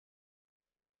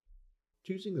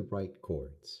Choosing the right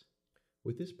chords.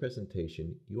 With this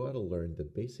presentation, you ought to learn the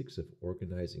basics of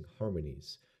organizing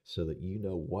harmonies so that you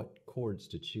know what chords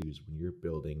to choose when you're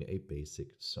building a basic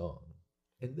song.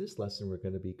 In this lesson, we're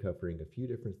going to be covering a few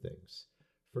different things.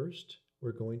 First,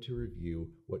 we're going to review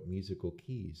what musical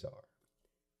keys are.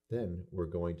 Then, we're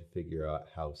going to figure out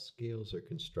how scales are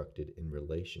constructed in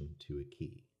relation to a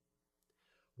key.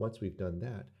 Once we've done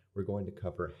that, we're going to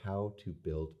cover how to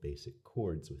build basic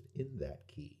chords within that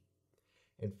key.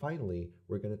 And finally,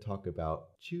 we're going to talk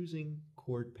about choosing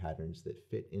chord patterns that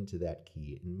fit into that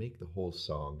key and make the whole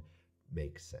song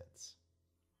make sense.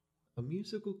 A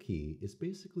musical key is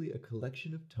basically a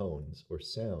collection of tones or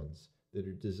sounds that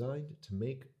are designed to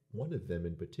make one of them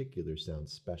in particular sound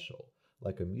special,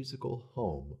 like a musical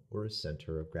home or a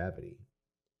center of gravity.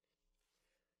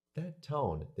 That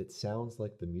tone that sounds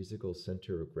like the musical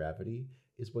center of gravity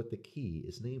is what the key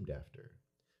is named after.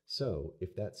 So,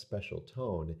 if that special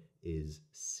tone is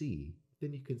C,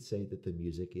 then you can say that the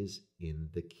music is in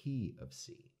the key of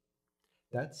C.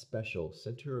 That special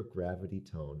center of gravity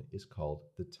tone is called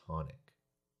the tonic.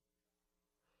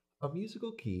 A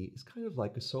musical key is kind of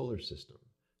like a solar system.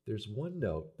 There's one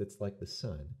note that's like the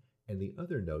sun, and the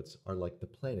other notes are like the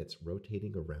planets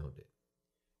rotating around it.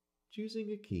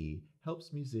 Choosing a key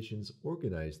helps musicians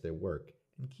organize their work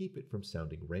and keep it from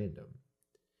sounding random.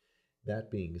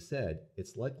 That being said,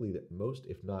 it's likely that most,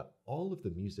 if not all, of the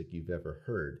music you've ever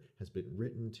heard has been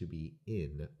written to be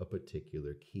in a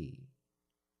particular key.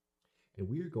 And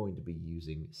we are going to be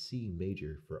using C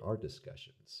major for our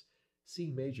discussions. C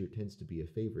major tends to be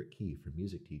a favorite key for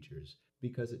music teachers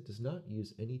because it does not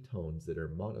use any tones that are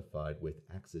modified with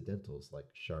accidentals like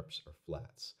sharps or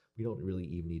flats. We don't really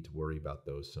even need to worry about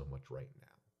those so much right now.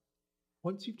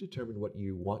 Once you've determined what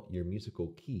you want your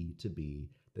musical key to be,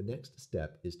 the next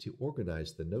step is to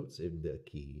organize the notes in the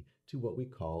key to what we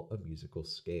call a musical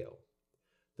scale.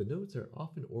 The notes are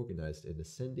often organized in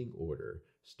ascending order,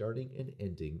 starting and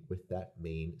ending with that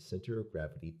main center of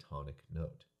gravity tonic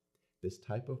note. This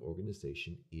type of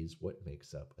organization is what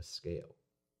makes up a scale.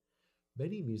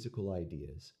 Many musical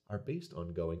ideas are based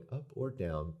on going up or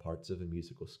down parts of a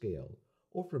musical scale,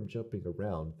 or from jumping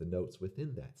around the notes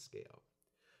within that scale.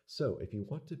 So, if you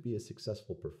want to be a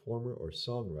successful performer or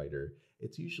songwriter,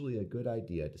 it's usually a good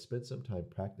idea to spend some time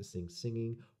practicing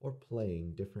singing or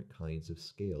playing different kinds of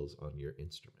scales on your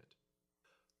instrument.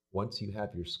 Once you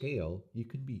have your scale, you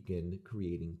can begin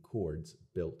creating chords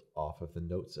built off of the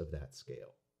notes of that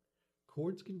scale.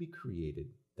 Chords can be created,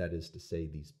 that is to say,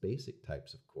 these basic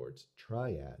types of chords,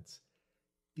 triads.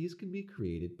 These can be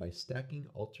created by stacking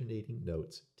alternating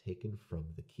notes taken from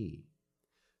the key.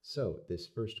 So, this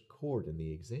first chord in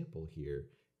the example here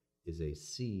is a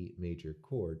C major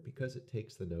chord because it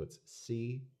takes the notes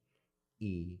C,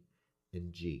 E,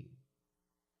 and G.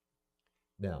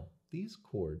 Now, these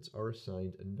chords are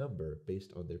assigned a number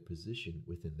based on their position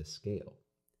within the scale.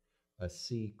 A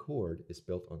C chord is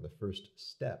built on the first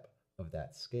step of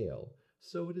that scale,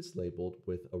 so it is labeled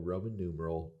with a Roman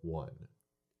numeral 1.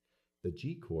 The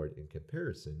G chord, in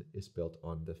comparison, is built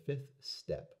on the fifth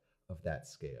step of that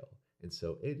scale, and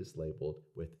so it is labeled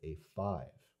with a 5.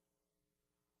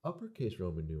 Uppercase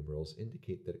Roman numerals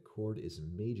indicate that a chord is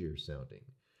major sounding,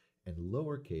 and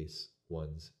lowercase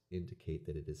ones indicate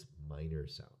that it is minor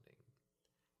sounding.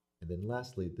 And then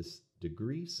lastly, this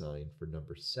degree sign for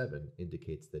number 7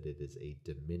 indicates that it is a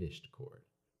diminished chord.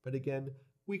 But again,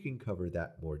 we can cover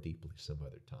that more deeply some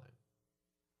other time.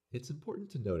 It's important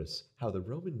to notice how the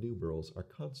Roman numerals are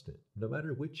constant, no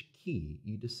matter which key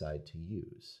you decide to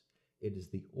use. It is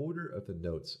the order of the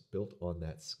notes built on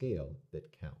that scale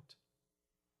that count.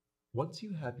 Once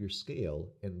you have your scale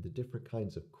and the different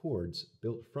kinds of chords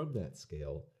built from that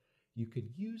scale, you can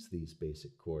use these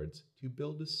basic chords to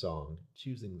build a song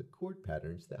choosing the chord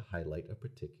patterns that highlight a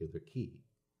particular key.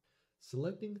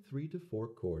 Selecting 3 to 4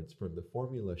 chords from the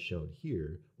formula shown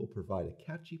here will provide a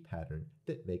catchy pattern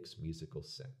that makes musical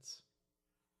sense.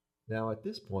 Now at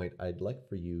this point, I'd like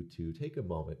for you to take a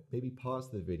moment, maybe pause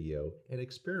the video, and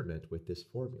experiment with this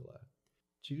formula.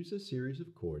 Choose a series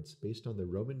of chords based on the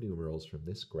Roman numerals from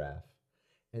this graph,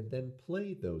 and then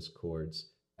play those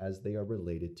chords as they are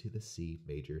related to the C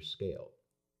major scale.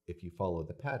 If you follow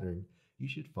the pattern, you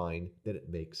should find that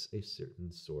it makes a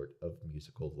certain sort of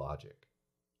musical logic.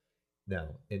 Now,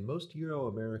 in most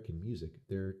Euro-American music,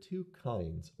 there are 2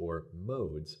 kinds or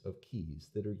modes of keys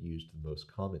that are used the most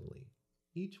commonly.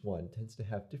 Each one tends to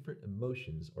have different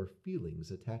emotions or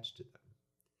feelings attached to them.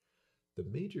 The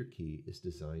major key is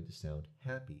designed to sound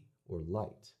happy or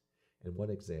light, and one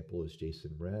example is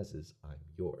Jason Mraz's I'm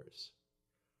Yours.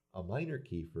 A minor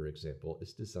key, for example,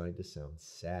 is designed to sound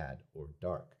sad or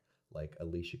dark, like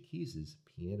Alicia Keys's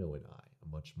Piano and I, a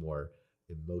much more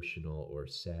emotional or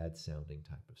sad sounding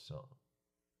type of song.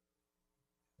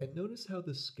 And notice how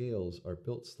the scales are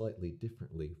built slightly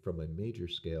differently from a major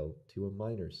scale to a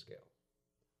minor scale.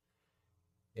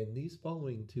 In these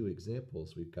following two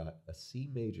examples, we've got a C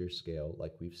major scale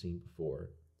like we've seen before,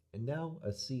 and now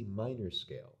a C minor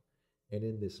scale. And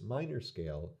in this minor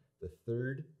scale, the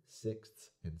third, sixth,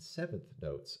 and seventh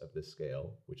notes of the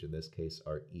scale, which in this case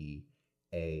are E,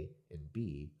 A, and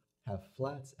B, have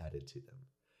flats added to them,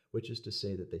 which is to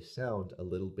say that they sound a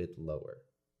little bit lower.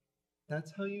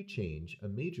 That's how you change a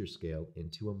major scale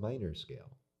into a minor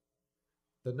scale.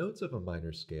 The notes of a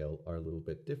minor scale are a little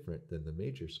bit different than the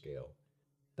major scale.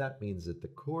 That means that the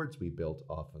chords we built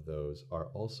off of those are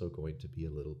also going to be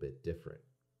a little bit different.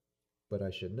 But I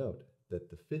should note that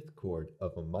the fifth chord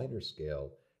of a minor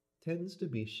scale tends to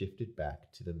be shifted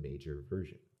back to the major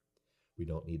version. We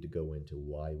don't need to go into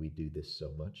why we do this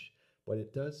so much, but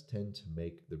it does tend to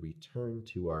make the return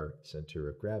to our center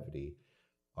of gravity,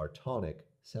 our tonic,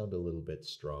 sound a little bit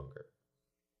stronger.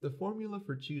 The formula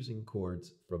for choosing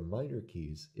chords from minor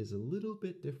keys is a little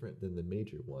bit different than the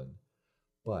major one,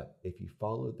 but if you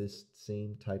follow this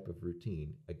same type of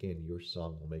routine, again, your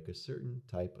song will make a certain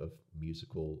type of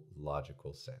musical,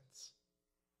 logical sense.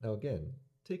 Now again,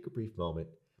 take a brief moment,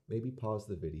 maybe pause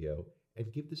the video,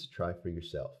 and give this a try for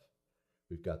yourself.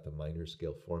 We've got the minor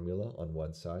scale formula on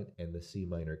one side and the C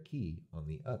minor key on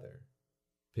the other.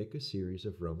 Pick a series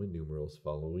of Roman numerals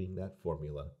following that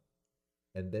formula,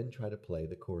 and then try to play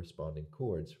the corresponding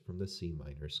chords from the C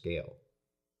minor scale.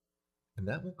 And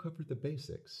that will cover the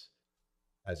basics.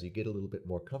 As you get a little bit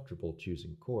more comfortable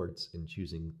choosing chords and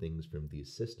choosing things from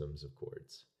these systems of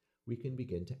chords, we can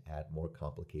begin to add more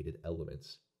complicated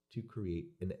elements to create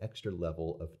an extra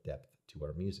level of depth to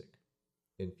our music.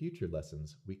 In future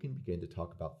lessons, we can begin to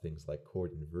talk about things like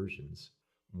chord inversions,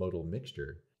 modal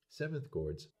mixture, seventh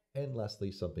chords, and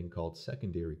lastly something called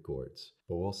secondary chords,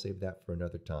 but we'll save that for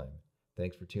another time.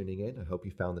 Thanks for tuning in. I hope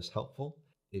you found this helpful.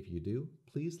 If you do,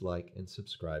 please like and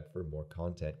subscribe for more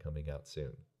content coming out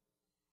soon.